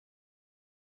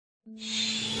Doc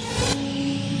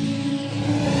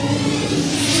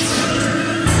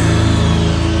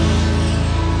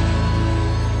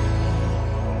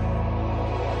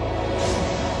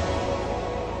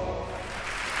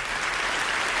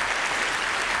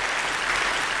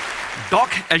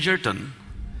Edgerton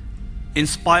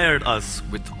inspired us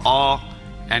with awe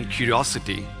and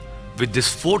curiosity with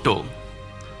this photo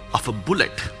of a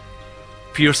bullet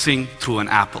piercing through an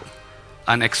apple,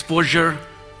 an exposure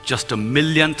just a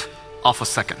millionth of a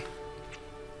second.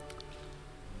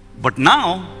 But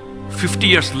now, 50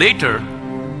 years later,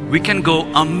 we can go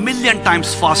a million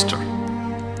times faster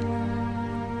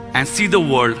and see the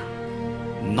world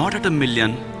not at a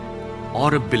million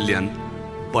or a billion,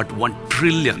 but 1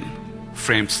 trillion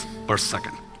frames per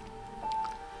second.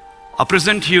 I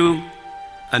present you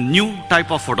a new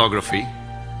type of photography,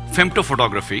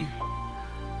 femtophotography,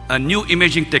 a new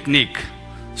imaging technique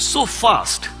so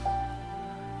fast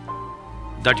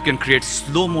that you can create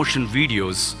slow motion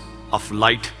videos of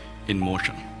light in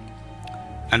motion.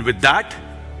 And with that,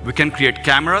 we can create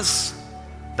cameras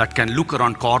that can look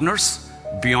around corners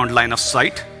beyond line of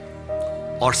sight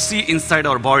or see inside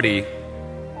our body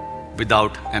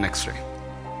without an X-ray,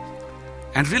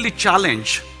 and really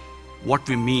challenge what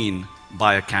we mean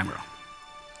by a camera.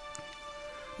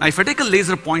 Now, if I take a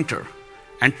laser pointer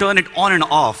and turn it on and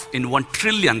off in 1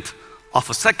 trillionth of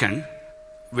a second,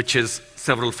 which is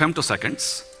several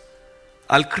femtoseconds,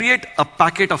 I'll create a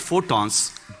packet of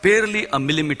photons barely a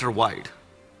millimeter wide.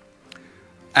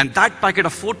 And that packet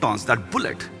of photons, that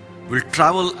bullet, will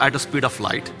travel at the speed of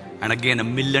light, and again a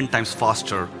million times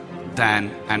faster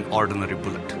than an ordinary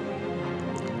bullet.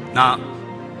 Now,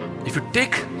 if you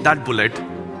take that bullet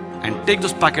and take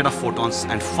those packet of photons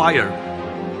and fire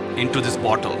into this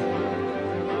bottle,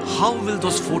 how will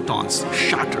those photons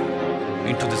shatter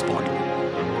into this bottle?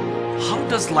 How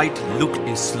does light look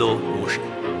in slow motion?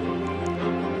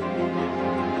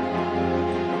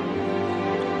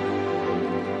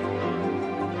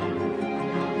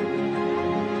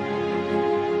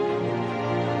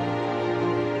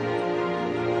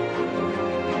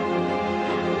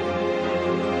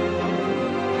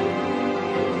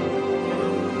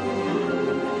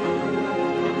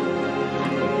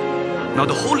 Now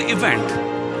the whole event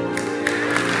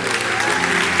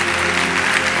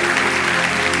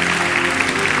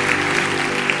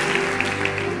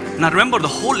remember, the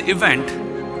whole event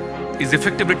is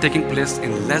effectively taking place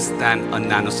in less than a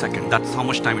nanosecond. That's how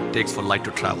much time it takes for light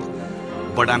to travel.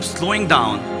 But I'm slowing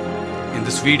down in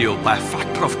this video by a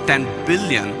factor of 10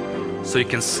 billion so you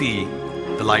can see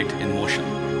the light in motion.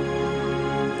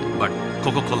 But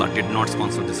Coca-Cola did not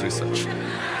sponsor this research.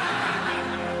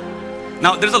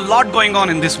 Now, there's a lot going on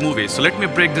in this movie, so let me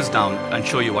break this down and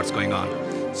show you what's going on.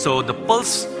 So the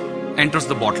pulse enters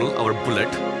the bottle, our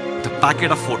bullet, the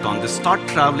packet of photons, they start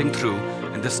traveling through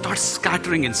and they start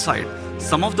scattering inside.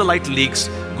 Some of the light leaks,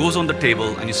 goes on the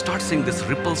table, and you start seeing these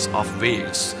ripples of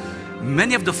waves.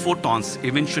 Many of the photons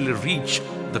eventually reach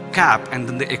the cap and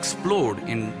then they explode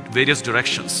in various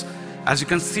directions. As you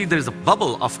can see, there is a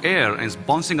bubble of air and it's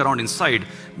bouncing around inside.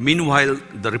 Meanwhile,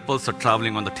 the ripples are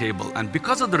traveling on the table. And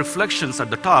because of the reflections at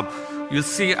the top, you'll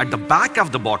see at the back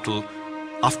of the bottle,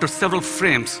 after several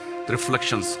frames, the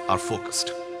reflections are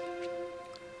focused.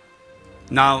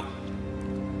 Now,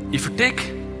 if you take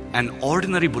an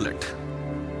ordinary bullet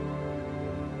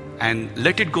and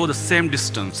let it go the same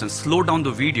distance and slow down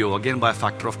the video again by a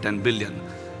factor of 10 billion,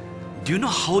 do you know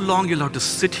how long you'll have to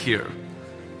sit here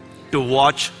to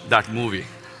watch that movie?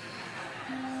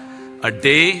 A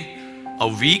day, a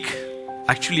week,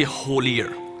 actually a whole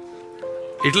year.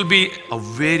 It'll be a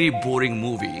very boring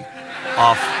movie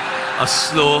of a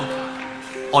slow,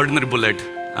 ordinary bullet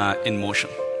in motion.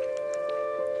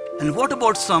 And what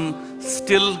about some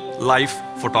still life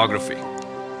photography?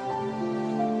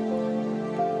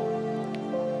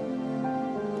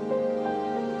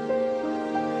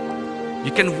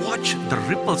 You can watch the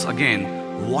ripples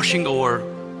again washing over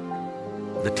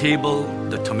the table,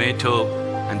 the tomato,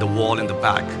 and the wall in the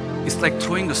back. It's like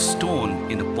throwing a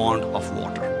stone in a pond of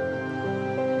water.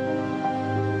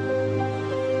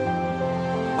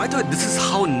 By the way, this is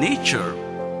how nature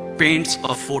paints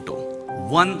a photo,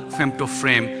 one femto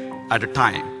frame at a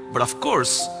time. But of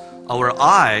course, our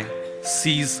eye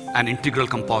sees an integral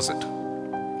composite.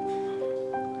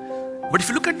 But if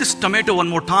you look at this tomato one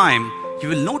more time, you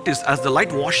will notice as the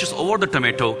light washes over the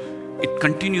tomato, it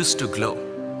continues to glow.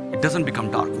 It doesn't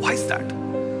become dark. Why is that?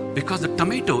 Because the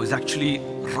tomato is actually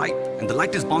ripe and the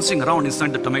light is bouncing around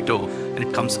inside the tomato and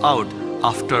it comes out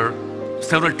after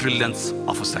several trillionths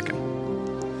of a second.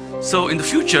 So in the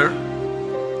future,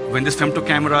 when this femto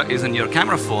camera is in your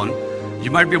camera phone, you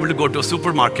might be able to go to a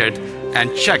supermarket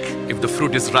and check if the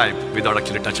fruit is ripe without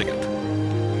actually touching it.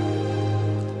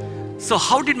 So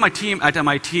how did my team at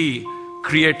MIT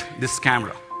create this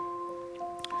camera?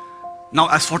 Now,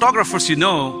 as photographers, you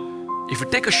know, if you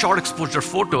take a short exposure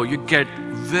photo, you get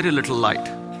very little light.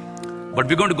 But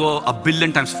we're going to go 1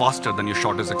 billion times faster than your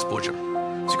shortest exposure.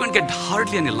 So you're going to get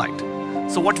hardly any light.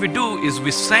 So what we do is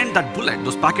we send that bullet,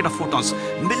 those packet of photons,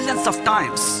 millions of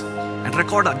times and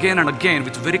record again and again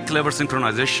with very clever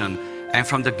synchronization. And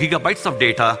from the gigabytes of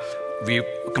data, we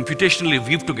computationally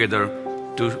weave together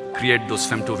to create those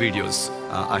femto videos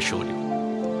I showed you.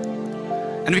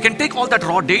 And we can take all that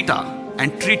raw data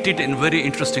and treat it in very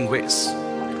interesting ways.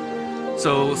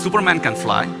 So Superman can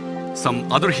fly,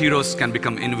 some other heroes can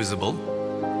become invisible,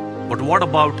 but what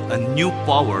about a new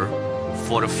power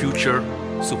for a future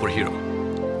superhero?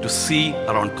 To see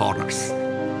around corners.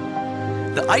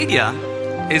 The idea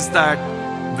is that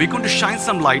we're going to shine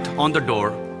some light on the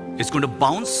door, it's going to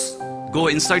bounce, go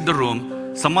inside the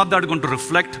room, some of that are going to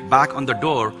reflect back on the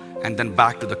door and then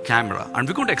back to the camera. And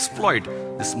we're going to exploit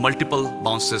this multiple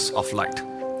bounces of light.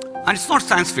 And it's not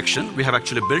science fiction, we have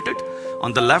actually built it.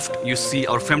 On the left, you see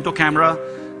our femto camera.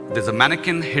 There's a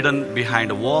mannequin hidden behind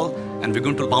a wall, and we're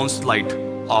going to bounce light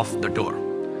off the door.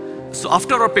 So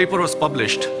after our paper was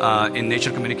published in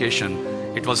Nature Communication,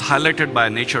 it was highlighted by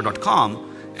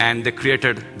nature.com, and they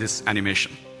created this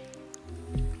animation.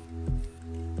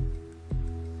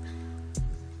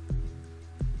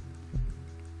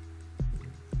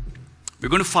 We're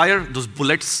going to fire those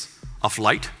bullets of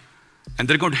light, and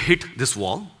they're going to hit this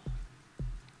wall.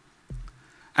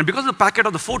 And because of the packet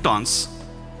of the photons,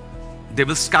 they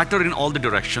will scatter in all the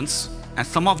directions, and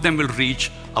some of them will reach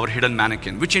our hidden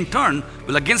mannequin, which in turn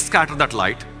will again scatter that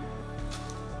light.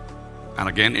 And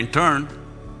again, in turn,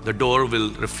 the door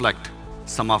will reflect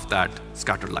some of that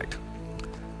scattered light.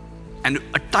 And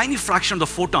a tiny fraction of the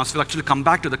photons will actually come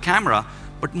back to the camera,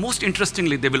 but most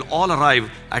interestingly, they will all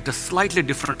arrive at a slightly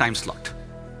different time slot.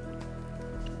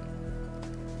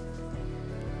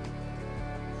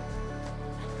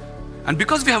 And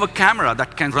because we have a camera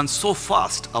that can run so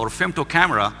fast, our femto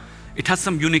camera, it has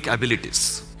some unique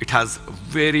abilities. It has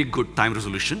very good time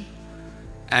resolution,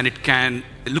 and it can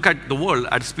look at the world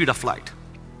at the speed of light.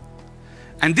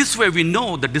 And this way we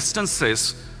know the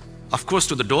distances, of course,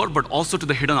 to the door, but also to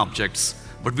the hidden objects,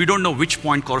 but we don't know which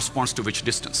point corresponds to which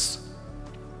distance.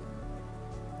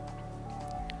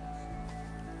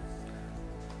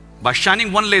 By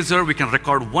shining one laser, we can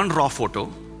record one raw photo,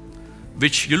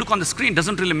 which you look on the screen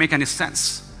doesn't really make any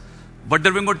sense. But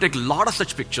then we're going to take a lot of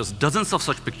such pictures, dozens of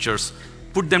such pictures,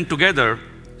 put them together,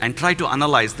 and try to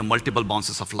analyze the multiple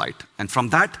bounces of light. And from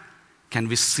that, can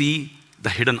we see the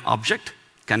hidden object?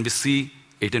 Can we see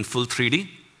it in full 3D?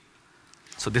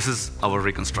 So this is our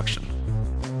reconstruction.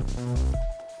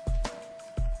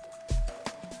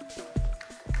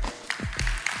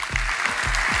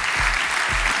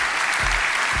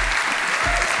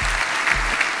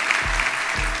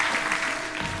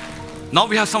 Now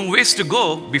we have some ways to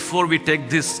go before we take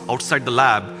this outside the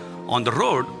lab on the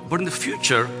road, but in the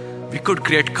future, we could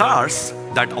create cars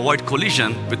that avoid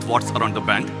collision with what's around the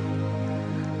bend.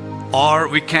 Or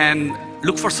we can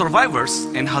look for survivors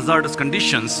in hazardous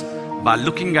conditions by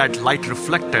looking at light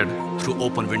reflected through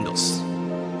open windows.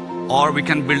 Or we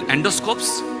can build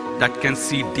endoscopes that can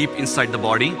see deep inside the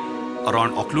body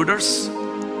around occluders,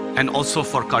 and also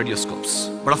for cardioscopes.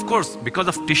 But of course, because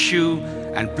of tissue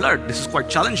and blood, this is quite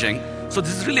challenging. So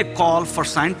this is really a call for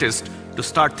scientists to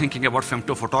start thinking about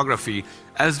femtophotography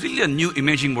as really a new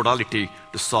imaging modality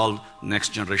to solve next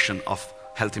generation of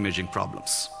health imaging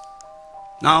problems.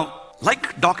 Now,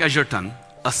 like Doc Edgerton,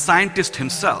 a scientist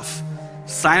himself,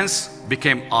 science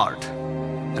became art,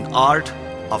 an art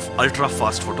of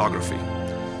ultra-fast photography.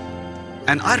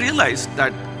 And I realized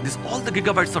that all the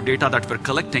gigabytes of data that we're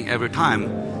collecting every time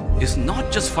is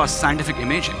not just for scientific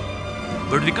imaging,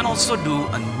 but we can also do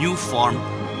a new form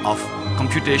of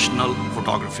computational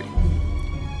photography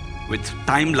with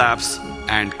time-lapse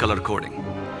and color coding.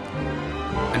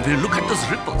 And when you look at those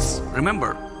ripples,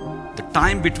 remember, the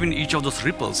time between each of those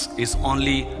ripples is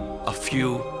only a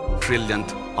few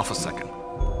trillionth of a second.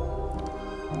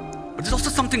 But there's also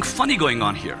something funny going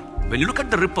on here. When you look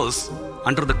at the ripples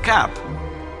under the cap,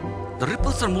 the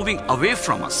ripples are moving away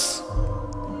from us.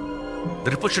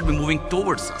 The ripple should be moving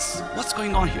towards us. What's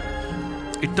going on here?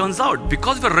 It turns out,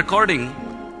 because we're recording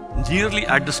nearly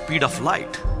at the speed of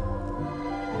light,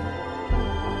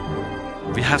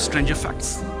 we have strange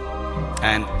effects.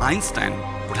 And Einstein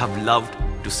would have loved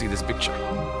to see this picture.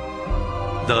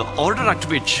 The order at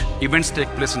which events take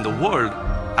place in the world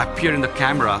appear in the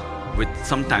camera with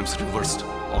sometimes reversed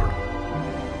order.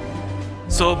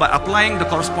 So by applying the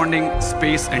corresponding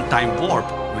space and time warp,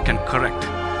 we can correct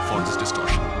for this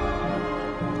distortion.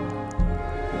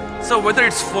 So whether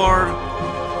it's for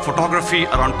photography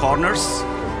around corners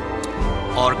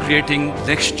or creating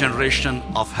next generation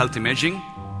of health imaging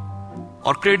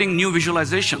or creating new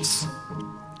visualizations,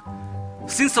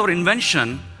 since our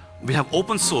invention, we have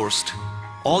open sourced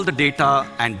all the data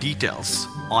and details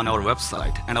on our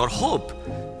website. And our hope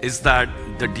is that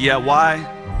the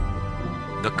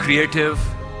DIY, the creative,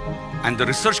 and the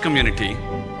research community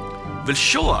will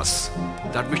show us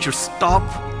that we should stop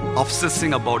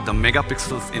obsessing about the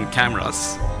megapixels in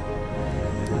cameras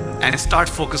and start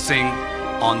focusing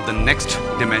on the next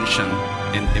dimension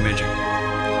in imaging.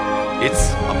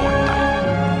 It's about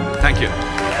time. Thank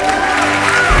you.